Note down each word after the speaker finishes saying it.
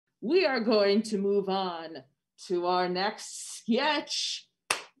we are going to move on to our next sketch.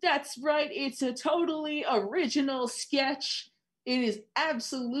 That's right, it's a totally original sketch. It is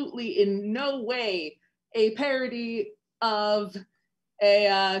absolutely in no way a parody of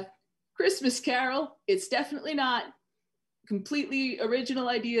a Christmas Carol. It's definitely not. Completely original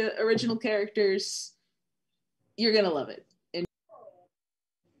idea, original characters. You're gonna love it. And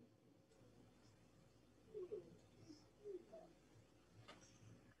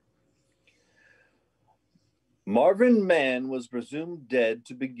Marvin Mann was presumed dead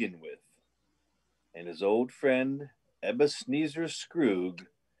to begin with, and his old friend Ebenezer Scrooge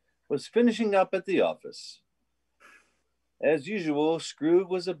was finishing up at the office. As usual, Scrooge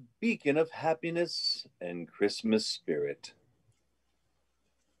was a beacon of happiness and Christmas spirit.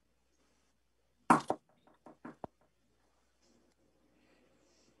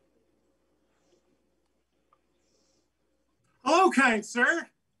 Hello, kind sir.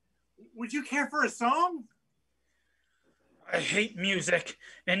 Would you care for a song? I hate music,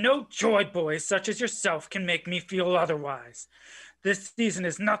 and no joy boys such as yourself can make me feel otherwise. This season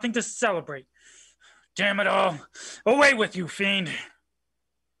is nothing to celebrate. Damn it all. Away with you, fiend.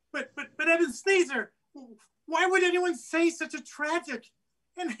 But Ebenezer, why would anyone say such a tragic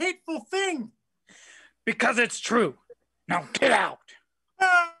and hateful thing? Because it's true. Now get out.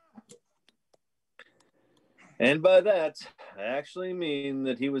 And by that, I actually mean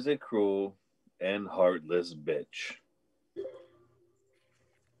that he was a cruel and heartless bitch.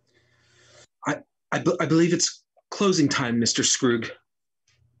 I believe it's closing time, Mr. Scrooge.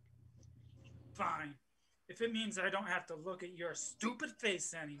 Fine. If it means I don't have to look at your stupid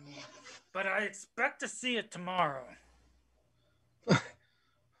face anymore. But I expect to see it tomorrow. But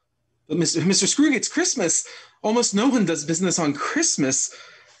Mr. Scrooge, it's Christmas. Almost no one does business on Christmas.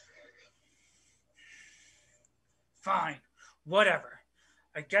 Fine. Whatever.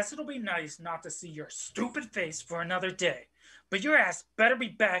 I guess it'll be nice not to see your stupid face for another day. But your ass better be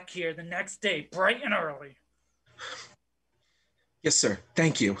back here the next day, bright and early. Yes, sir.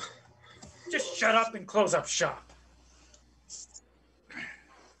 Thank you. Just shut up and close up shop.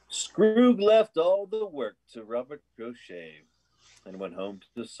 Scrooge left all the work to Robert Crochet and went home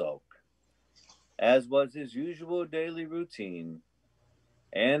to sulk, as was his usual daily routine.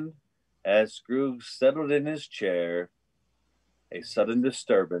 And as Scrooge settled in his chair, a sudden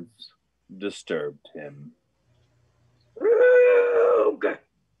disturbance disturbed him. Scrooge!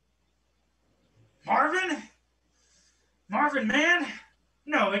 Marvin? Marvin, man?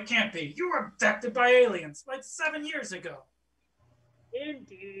 No, it can't be. You were abducted by aliens like 7 years ago.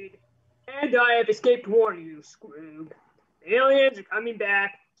 Indeed. And I have escaped warning you, Scrooge. The aliens are coming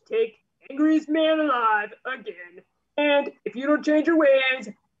back to take the angriest man alive again. And if you don't change your ways,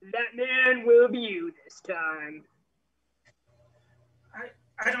 that man will be you this time.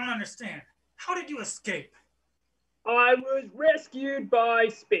 I don't understand. How did you escape? I was rescued by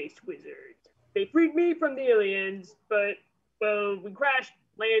space wizards. They freed me from the aliens, but, well, we crashed,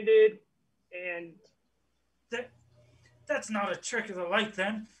 landed, and... That's not a trick of the light,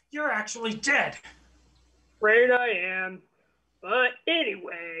 then. You're actually dead. Afraid I am. But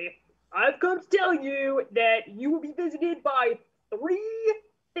anyway, I've come to tell you that you will be visited by 3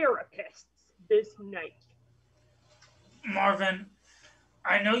 therapists this night. Marvin,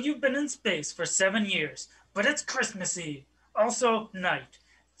 I know you've been in space for 7 years, but it's Christmas Eve, also night.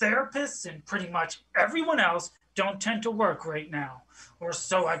 Therapists and pretty much everyone else don't tend to work right now, or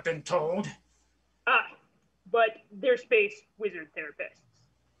so I've been told. But they're space wizard therapists.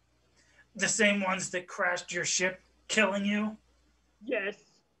 The same ones that crashed your ship, killing you? Yes.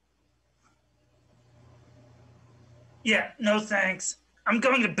 Yeah, no thanks. I'm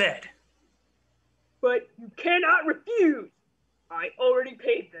going to bed. But you cannot refuse. I already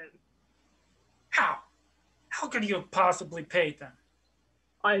paid them. How? How could you have possibly paid them?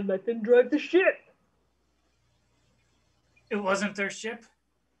 I let them drive the ship. It wasn't their ship?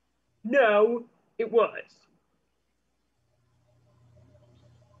 No, it was.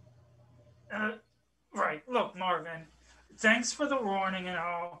 Right. Look, Marvin, thanks for the warning and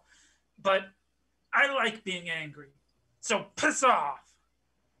all, but I like being angry. So piss off.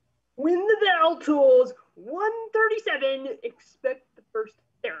 When the bell tolls 1:37, expect the first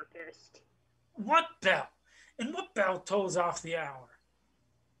therapist. What bell? And what bell tolls off the hour?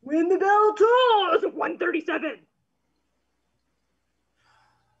 When the bell tolls 1:37.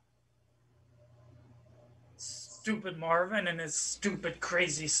 Stupid Marvin and his stupid,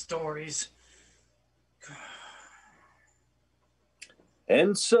 crazy stories.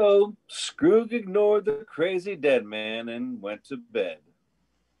 And so Scrooge ignored the crazy dead man and went to bed.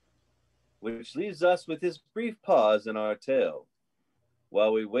 Which leaves us with his brief pause in our tale.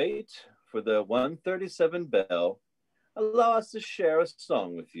 While we wait for the 1:37 bell, allow us to share a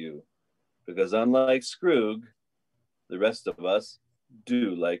song with you, because unlike Scroog, the rest of us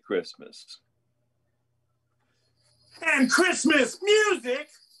do like Christmas. And Christmas music!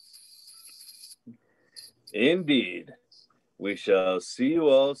 Indeed. We shall see you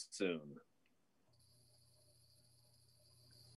all soon.